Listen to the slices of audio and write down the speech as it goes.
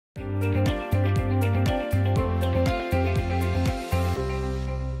Hi,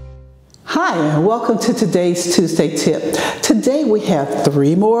 and welcome to today's Tuesday tip. Today we have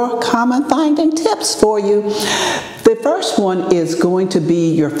 3 more common finding tips for you. The first one is going to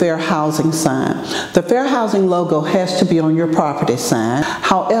be your fair housing sign. The fair housing logo has to be on your property sign.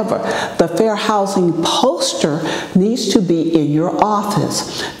 However, the fair housing poster needs to be in your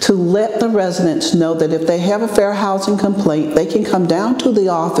office to let the residents know that if they have a fair housing complaint, they can come down to the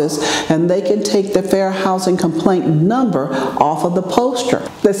office and they can take the fair housing complaint number off of the poster.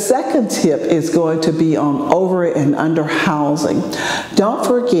 The second tip is going to be on over and under housing. Don't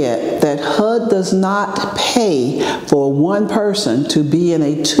forget that HUD does not pay for one person to be in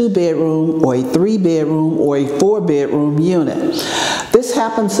a 2-bedroom or a 3-bedroom or a 4-bedroom unit. This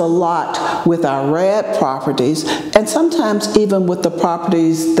happens a lot with our RAD properties and sometimes even with the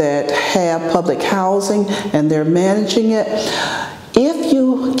properties that have public housing and they're managing it. If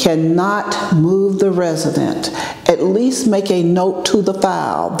you cannot move the resident, at least make a note to the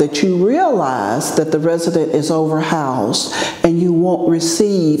file that you realize that the resident is overhoused and you won't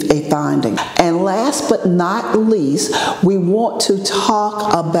receive a finding. And last but not least, we want to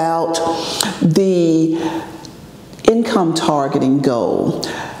talk about the income targeting goal.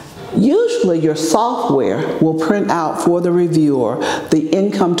 Usually your software will print out for the reviewer the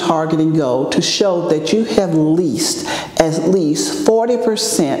income targeting goal to show that you have leased at least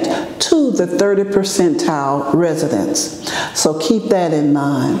 40% to the 30th percentile residents. So keep that in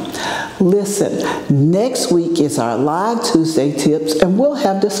mind. Listen, next week is our live Tuesday tips and we'll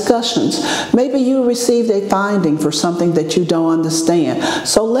have discussions. Maybe you received a finding for something that you don't understand.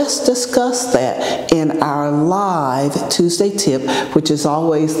 So let's discuss that in our live Tuesday tip, which is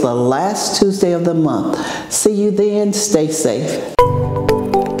always the last Tuesday of the month. See you then. Stay safe.